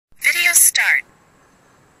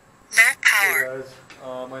guys,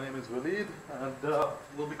 my name is Waleed and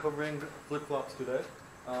we'll be covering flip-flops today.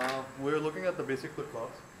 We're looking at the basic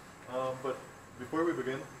flip-flops, but before we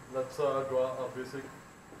begin, let's draw a basic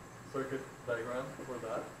circuit diagram for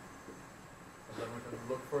that, and then we can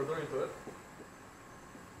look further into it.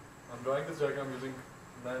 I'm drawing this diagram using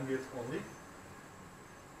NAND gates only.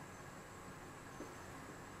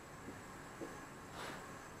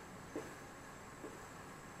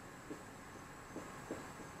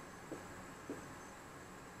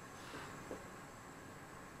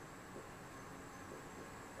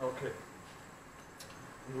 Okay.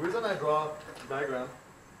 The reason I draw a diagram,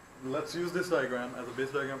 let's use this diagram as a base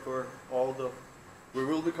diagram for all the, we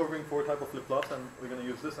will be covering 4 types of flip-flops, and we're going to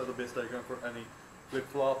use this as a base diagram for any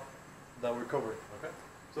flip-flop that we're covering. Okay.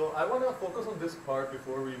 So I want to focus on this part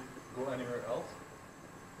before we go anywhere else.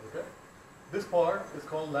 Okay. This part is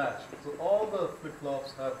called latch. So all the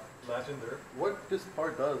flip-flops have latch in there. What this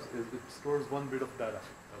part does is it stores 1 bit of data.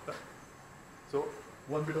 Okay. So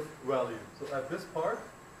 1 bit of value. So at this part,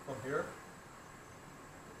 from here,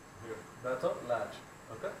 that's a latch.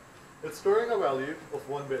 Okay, it's storing a value of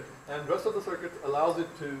 1 bit, and rest of the circuit allows it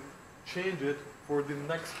to change it for the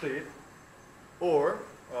next state, or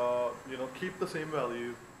keep the same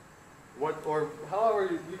value. Or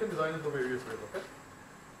however you can design it the various ways. Okay,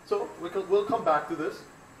 so we'll come back to this.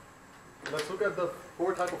 Let's look at the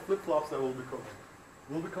 4 types of flip-flops that we'll be covering.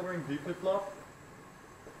 We'll be covering D flip-flop.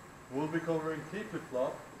 We'll be covering T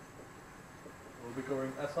flip-flop. We'll be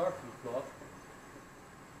covering SR flip-flop,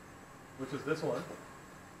 which is this one,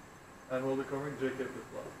 and we'll be covering JK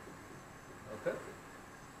flip-flop. Okay?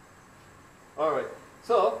 Alright,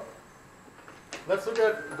 so let's look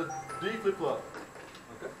at the D flip-flop.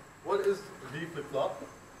 Okay? What is D flip-flop?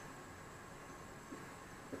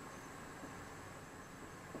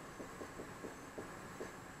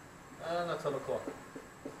 And let's have a clock.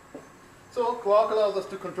 So clock allows us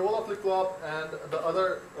to control a flip-flop and the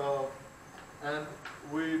other and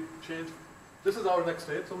we change, this is our next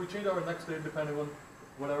state, so we change our next state depending on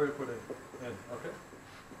whatever you put in. Okay?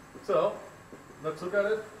 So, let's look at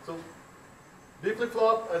it. So, D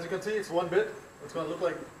flip-flop, as you can see, it's 1 bit. It's going to look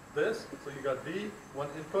like this. So you got D, 1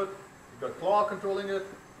 input, you got clock controlling it,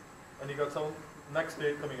 and you got some next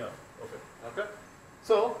state coming up. Okay? Okay?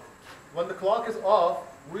 So, when the clock is off,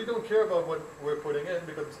 we don't care about what we're putting in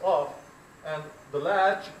because it's off, and the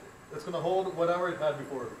latch is going to hold whatever it had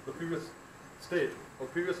before, the previous state or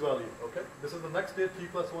previous value. Okay, this is the next state, t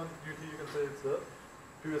plus 1 ut, you can say it's the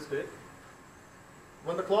previous state.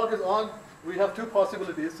 When the clock is on, we have 2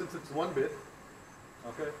 possibilities since it's 1 bit.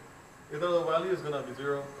 Okay, either the value is going to be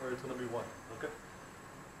 0 or it's going to be 1. Okay,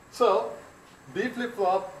 so D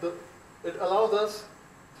flip-flop, it allows us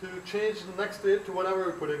to change the next state to whatever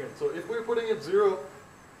we're putting in. So if we're putting in 0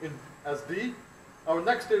 in as D, our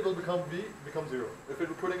next state will become 0. If we're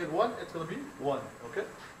putting in 1, it's going to be 1. Okay.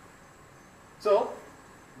 So,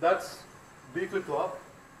 that's D flip-flop,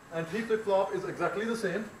 and T flip-flop is exactly the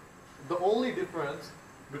same. The only difference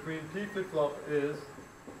between T flip-flop is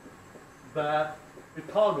that it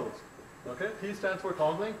toggles. Okay, T stands for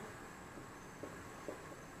toggling.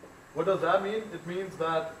 What does that mean? It means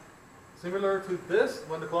that similar to this,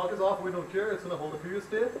 when the clock is off, we don't care, it's going to hold the previous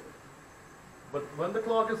state. But when the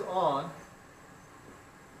clock is on,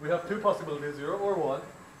 we have 2 possibilities, 0 or 1.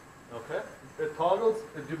 Okay, it toggles,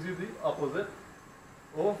 it gives you the opposite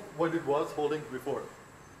of what it was holding before.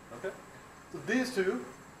 Okay, so these 2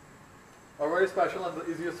 are very special and the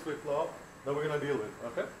easiest flip-flop that we're going to deal with.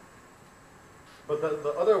 Okay, but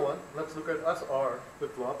the other one, let's look at SR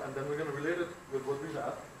flip-flop, and then we're going to relate it with what we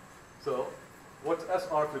have. So, what's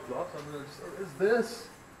SR flip-flop? So I'm going to just, is this,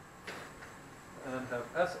 and have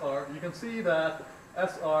SR. You can see that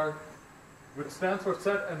SR, which stands for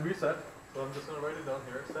set and reset. So I'm just going to write it down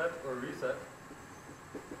here, set or reset.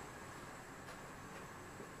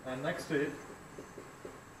 And next state,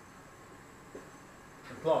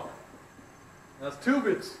 the clock. That's 2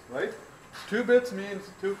 bits, right? 2 bits means,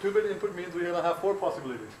 2-bit input means we're going to have 4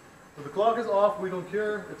 possibilities. So the clock is off, we don't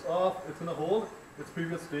care, it's off, it's going to hold its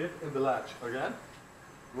previous state in the latch. Again,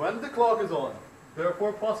 when the clock is on, there are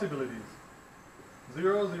 4 possibilities.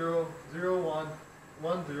 0, 0, 0, 1,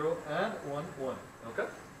 1, 0, and 1, 1. Okay?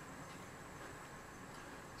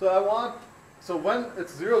 So when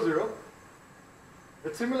it's 0, 0,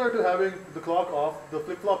 it's similar to having the clock off. The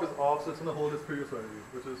flip-flop is off, so it's going to hold its previous value,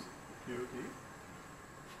 which is QT.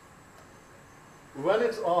 When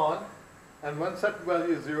it's on, and when set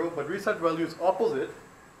value is 0, but reset value is opposite,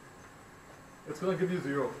 it's going to give you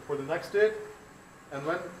 0 for the next state. And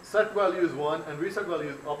when set value is 1 and reset value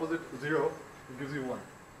is opposite 0, it gives you 1.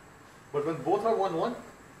 But when both are 1, 1,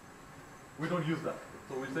 we don't use that.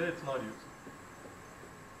 So we say it's not used.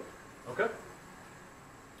 Okay?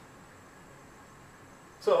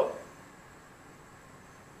 So,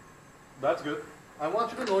 that's good. I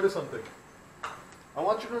want you to notice something. I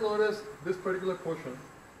want you to notice this particular portion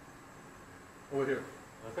over here.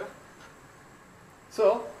 Okay?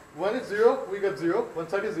 So, when it's 0, we get 0. When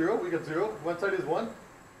side is 0, we get 0. When side is 1,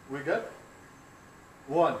 we get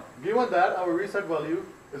 1. Given that, our reset value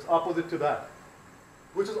is opposite to that,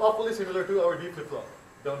 which is awfully similar to our D flip-flop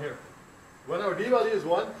down here. When our D value is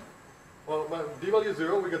 1, well, when D value is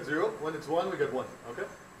 0, we get 0. When it's 1, we get 1. Okay?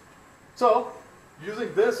 So,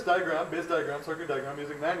 using this diagram, base diagram, circuit diagram,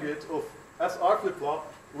 using NAND gates of SR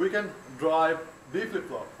flip-flop, we can drive D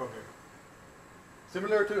flip-flop from here.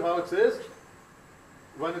 Similar to how it says,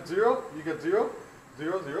 when it's 0, you get 0,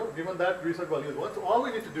 0, 0, given that reset value is 1. So all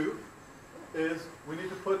we need to do is we need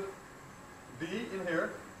to put D in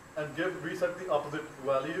here and give reset the opposite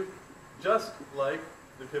value, just like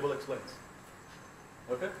the table explains.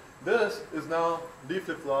 Okay? This is now D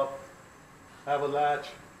flip-flop, have a latch,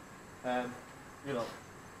 and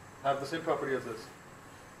have the same property as this.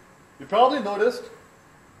 You probably noticed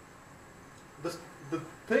this, the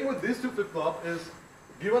thing with these two flip-flop is,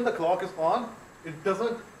 given the clock is on, it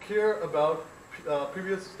doesn't care about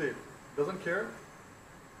previous state. Doesn't care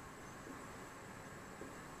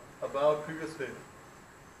about previous state.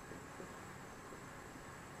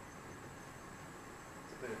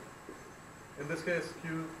 In this case,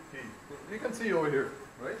 Q, T. You can see over here,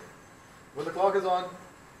 right? When the clock is on,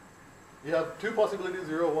 you have two possibilities,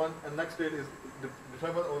 0, 1, and next state is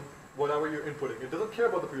determined on whatever you're inputting. It doesn't care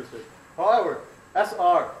about the previous state. However,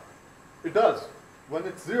 SR, it does. When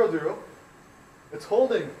it's 0, 0, it's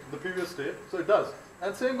holding the previous state, so it does.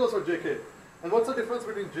 And same goes for JK. And what's the difference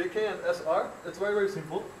between JK and SR? It's very, very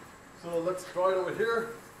simple. So let's draw it over here.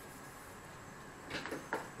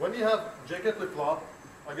 When you have JK flip-flop,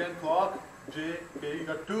 again clock, JK, you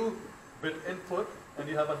got 2-bit input, and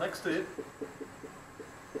you have a next state.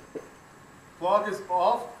 Clock is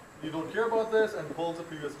off, you don't care about this, and holds the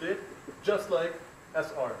previous state, just like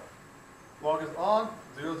SR. Clock is on,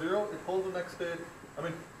 0, 0, it holds the next state,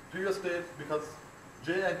 previous state, because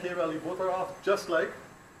J and K value both are off, just like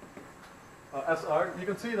SR. You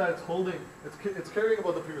can see that it's holding, it's carrying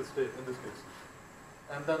about the previous state in this case.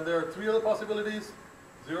 And then there are 3 other possibilities,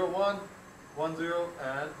 0, 1, 1, 0,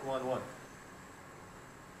 and 1, 1.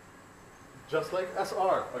 Just like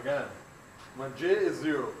SR, again. When J is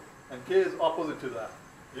 0 and K is opposite to that,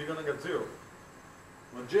 you're going to get 0.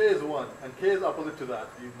 When J is 1 and K is opposite to that,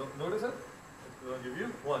 you notice it? It's going to give you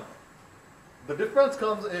 1. The difference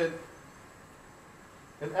comes in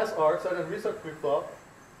SR, set and reset flip-flop,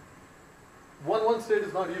 1, 1 state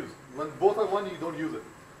is not used. When both are 1, you don't use it.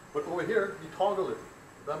 But over here, you toggle it.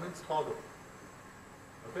 That means toggle.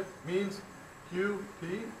 Okay? Means Q,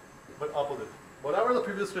 T, but opposite. Whatever the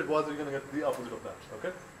previous state was, you're going to get the opposite of that.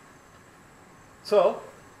 Okay? So,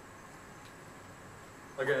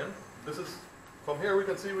 again, this is, from here we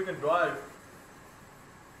can see we can drive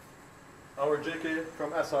our JK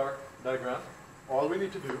from SR diagram. All we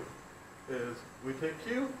need to do is we take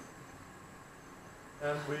Q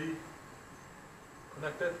and we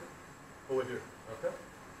connect it over here. Okay?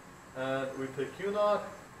 And we take Q naught,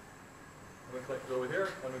 and we connect it over here,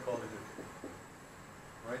 and we call it Q.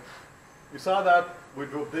 Right? You saw that we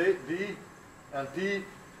drove D and T,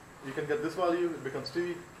 you can get this value, it becomes T,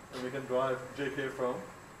 and we can drive JK from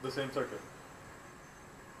the same circuit.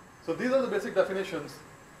 So these are the basic definitions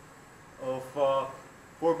of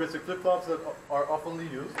 4 basic flip-flops that are oftenly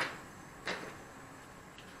used.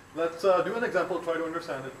 Let's do an example, try to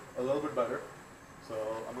understand it a little bit better. So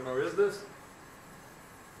I'm going to erase this.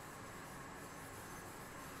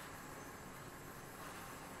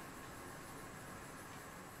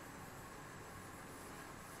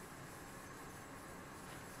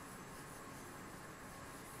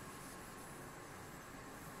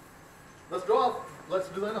 Let's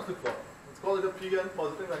design a flip-flop. Let's call it a PN,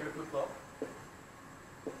 positive negative flip-flop.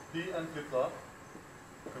 PN flip-flop,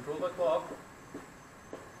 controlled by clock,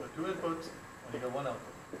 with 2 inputs, and you get 1 output.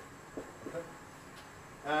 Okay?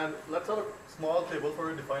 And let's have a small table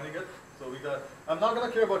for defining it. So we got, I'm not going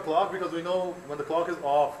to care about clock because we know when the clock is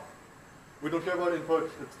off, we don't care about input,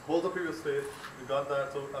 it holds the previous state, we got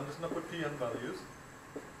that, so I'm just going to put PN values.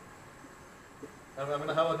 And I'm going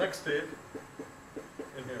to have a next state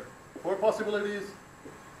in here. 4 possibilities,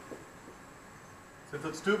 since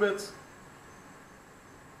it's 2 bits,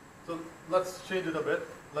 so let's change it a bit.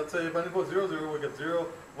 Let's say when it goes 0, 0, we get 0,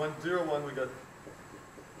 when 0, 1, we get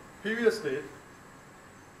previous state.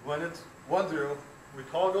 When it's 1, 0, we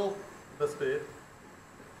toggle the state,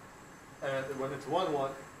 and when it's 1,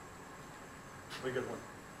 1, we get 1.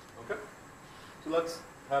 Okay? So let's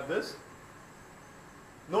have this.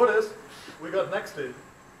 Notice we got next state.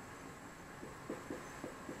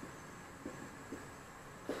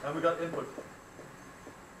 And we got input.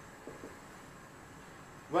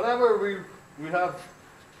 Whenever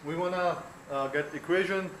we want to get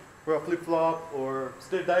equation for a flip-flop or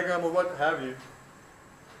state diagram or what have you,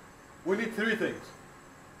 we need three things.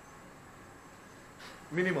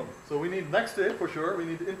 Minimum. So we need next state for sure, we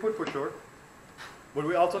need input for sure, but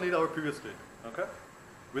we also need our previous state. Okay?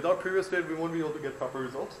 Without previous state, we won't be able to get proper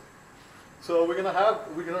results. So we're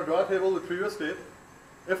gonna draw a table with previous state.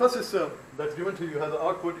 If a system that's given to you has an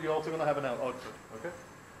output, you're also gonna have an output. Okay?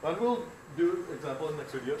 And we'll do example in the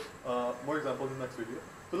next video, more examples in the next video.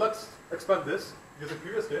 So let's expand this using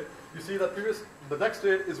previous state. You see that the next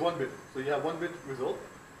state is 1 bit. So you have 1 bit result.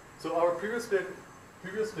 So our previous state,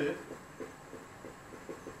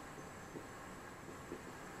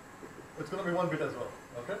 it's going to be 1 bit as well.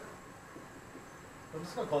 Okay? I'm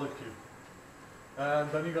just going to call it Q.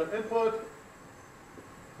 And then you got input,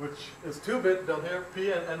 which is 2 bit down here,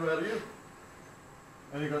 P and N value.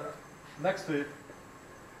 And you got next state,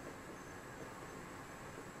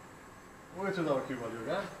 which is our Q value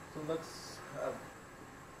again. So let's have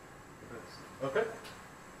this. Okay?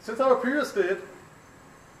 Since our previous state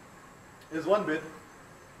is 1 bit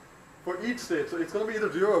for each state, so it's going to be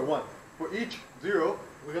either 0 or 1. For each 0,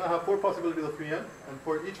 we're going to have 4 possibilities of Pn, and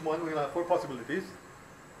for each 1, we're going to have 4 possibilities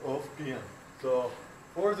of Pn. So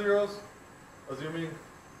 4 zeros, assuming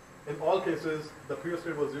in all cases the previous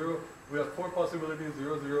state was 0, we have 4 possibilities: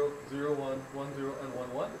 0, 0, 0, 1, 1, 0, and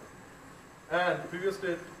 1, 1. And previous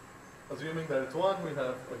state, assuming that it's 1, we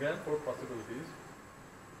have again 4 possibilities.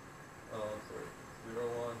 0,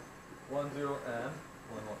 1, 1, 0, and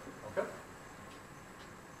 1, 1. Okay?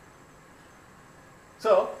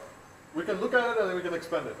 So we can look at it and then we can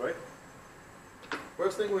expand it, right?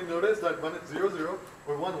 First thing we notice that when it's 0, 0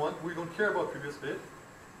 or 1, 1, we don't care about previous state.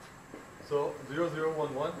 So 0, 0,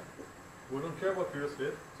 1, 1, we don't care about previous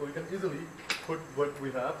state. So we can easily put what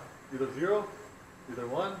we have, either 0, either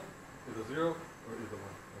 1, either 0, or either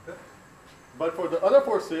 1. Okay? But for the other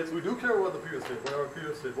 4 states, we do care about the previous state, where our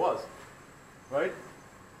previous state was. Right?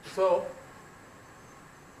 So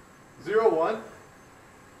 0, 1.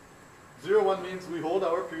 0, 1 means we hold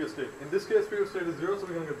our previous state. In this case, previous state is 0, so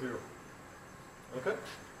we're going to get 0. Okay?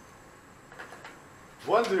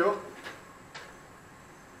 1, 0.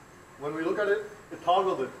 When we look at it, it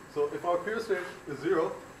toggles it. So if our previous state is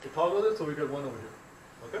 0, it toggles it, so we get 1 over here.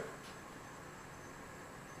 Okay?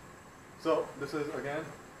 So this is again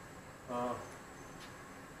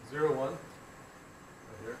 0, 1 right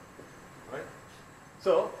here. Right?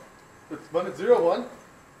 So when it's 0, 1,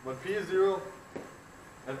 when P is 0,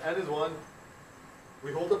 and N is 1,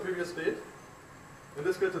 we hold the previous state. In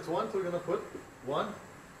this case it's 1, so we're going to put 1,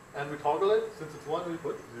 and we toggle it. Since it's 1, we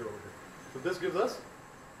put 0 over here. So this gives us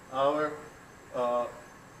our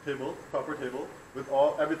table, proper table, with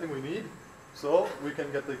everything we need, so we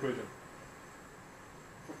can get the equation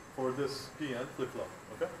for this Pn flip-flop.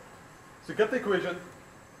 Okay? So get the equation.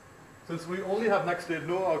 Since we only have next state,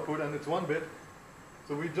 no output, and it's 1 bit,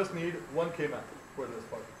 so we just need 1 K-map for this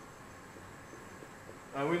part.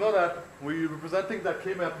 And we know that we're representing that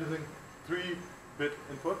K-map using 3-bit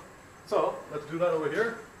input. So let's do that over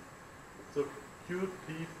here. So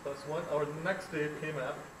Qt plus 1, our next state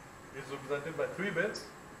K-map is represented by 3 bits.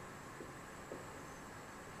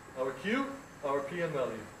 Our Q, our Pn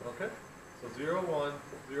value. Okay? So 0, 1,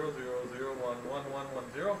 0, 0, 0, 1, 1, 1,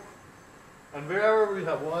 1, 0. And wherever we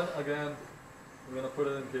have 1, again, we're going to put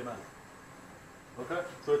it in K-map. Okay?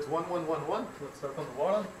 So it's 1, 1, 1, 1. Let's start from the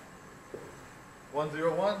bottom. 1,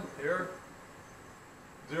 0, 1 here,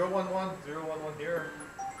 0, 1, 1, 0, 1, 1 here,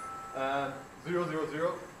 and 0, 0,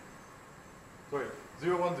 0, sorry,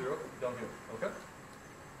 0, 1, 0 down here, okay?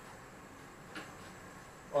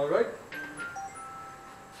 Alright,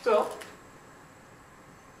 so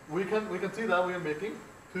we can see that we are making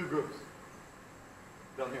 2 groups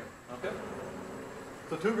down here, okay?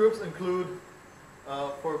 So 2 groups include,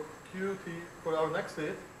 for Qt, for our next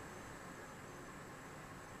state,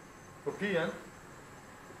 for Pn,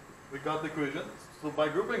 we got the equation. So by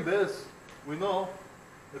grouping this, we know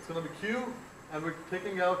it's going to be Q, and we're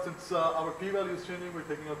taking out, since our P value is changing, we're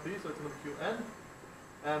taking out P, so it's going to be Qn,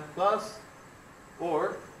 and plus,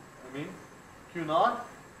 or, Q naught,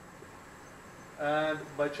 and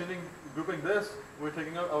by grouping this, we're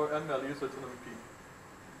taking out our N value, so it's going to be P.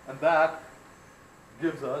 And that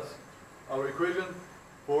gives us our equation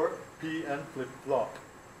for Pn flip-flop.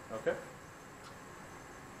 Okay?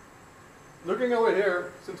 Looking over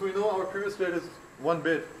here, since we know our previous state is 1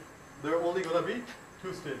 bit, there are only going to be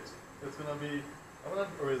 2 states. It's going to be, I'm going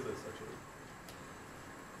to erase this actually.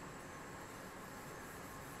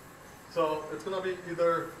 So it's going to be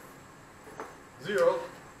either 0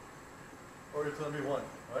 or it's going to be 1,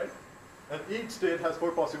 right? And each state has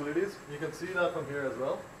 4 possibilities. You can see that from here as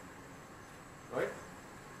well, right?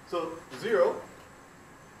 So 0,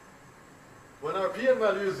 when our Pn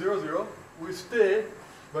value is 0, 0, we stay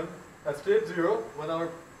at state 0. When our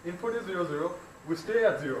input is 0, 0, we stay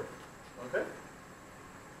at 0, okay?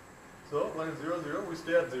 So when it's 0, 0, we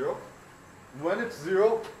stay at 0. When it's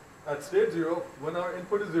 0, at state 0, when our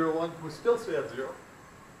input is 0, 1, we still stay at 0.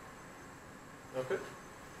 Okay?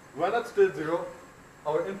 When at state 0,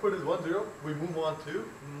 our input is 1, 0, we move on to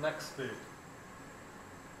next state.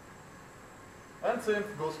 And same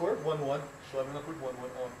goes for 1, 1. So I'm going to put 1, 1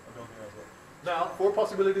 on down here as well. Now, 4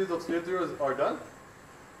 possibilities of state 0 are done.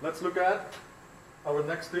 Let's look at our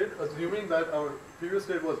next state, assuming that our previous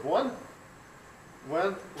state was 1.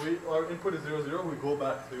 When our input is 0, 0, we go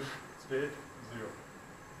back to state 0.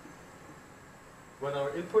 When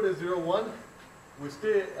our input is 0, 1, we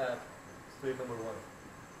stay at state number 1.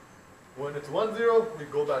 When it's 1, 0, we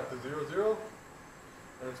go back to 0, 0.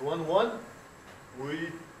 And it's 1, 1, we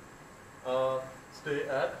stay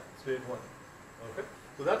at state 1. Okay?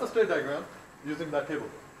 So that's a state diagram using that table.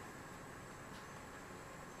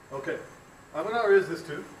 Okay. I'm going to erase this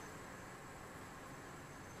too.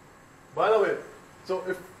 By the way, so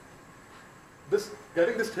if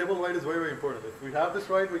getting this table right is very, very important. If we have this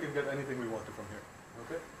right, we can get anything we want to from here.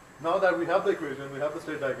 Okay? Now that we have the equation, we have the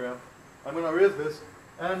state diagram, I'm going to erase this,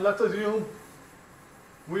 and let's assume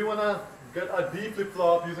we want to get a D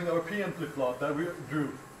flip-flop using our Pn flip-flop that we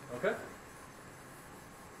drew. Okay?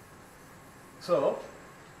 So,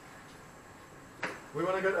 we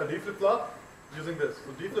want to get a D flip-flop using this.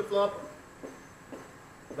 So D flip-flop,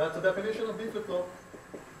 that's the definition of D flip-flop.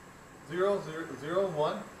 0, 0, 0,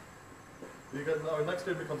 1. We get, our next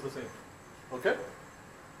state becomes the same. Okay?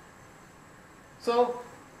 So,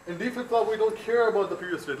 in D flip-flop, we don't care about the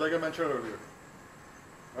previous state, like I mentioned earlier.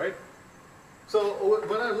 Right? So,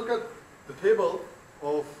 when I look at the table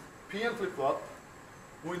of Pn flip-flop,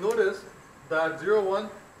 we notice that 0, 1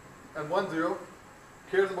 and 1, 0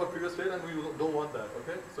 cares about previous state, and we don't want that.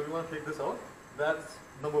 Okay? So, we want to take this out. That's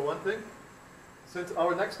number 1 thing. Since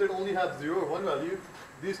our next state only has 0 or 1 value,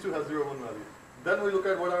 these two have 0 or 1 value. Then we look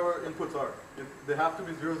at what our inputs are. They have to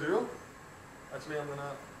be 0, 0. Actually, I'm going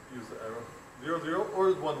to use the arrow. 0, 0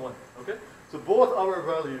 or 1, 1. Okay? So both our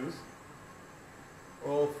values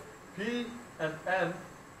of P and N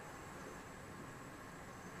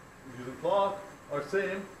using clock are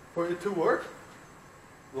same. For it to work,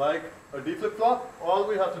 like a D flip-flop, all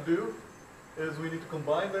we have to do is we need to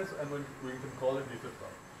combine this and we can call it D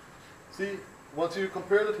flip-flop. See, once you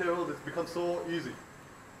compare the tables, it becomes so easy.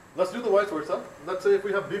 Let's do the vice versa. Let's say if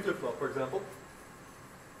we have D flip-flop, for example.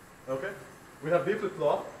 Okay? We have D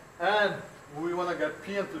flip-flop, and we want to get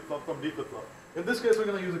Pn flip-flop from D flip-flop. In this case, we're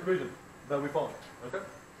going to use equation that we found. Okay?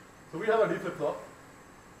 So we have a D flip-flop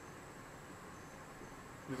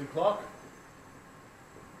using clock,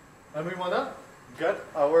 and we want to get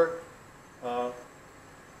our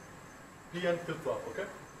Pn flip-flop. Okay?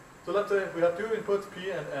 So let's say we have two inputs,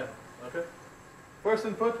 P and N. Okay? First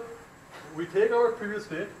input, we take our previous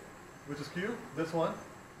state, which is Q, this one,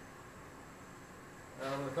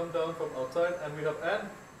 and I'm going to come down from outside, and we have N,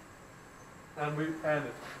 and we AND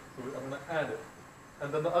it. So I'm going to AND it.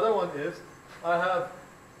 And then the other one is, I have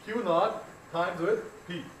Q naught times with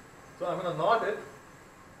P. So I'm going to knot it,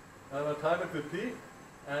 and I'm going to time it with P,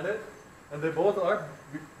 AND it, and they both are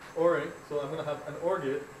ORing, so I'm going to have an OR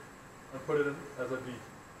gate and put it in as a D.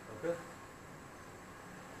 Okay?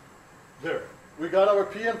 There. We got our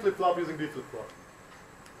Pn flip-flop using D flip-flop.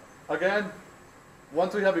 Again,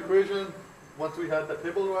 once we have equation, once we had the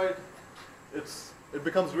table right, it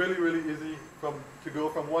becomes really, really easy to go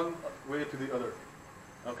from one way to the other.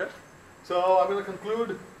 Okay? So I'm going to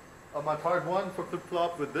conclude my part 1 for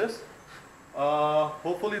flip-flop with this.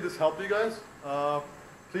 Hopefully this helped you guys.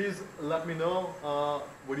 Please let me know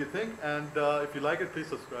what you think, and if you like it, please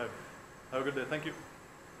subscribe. Have a good day. Thank you.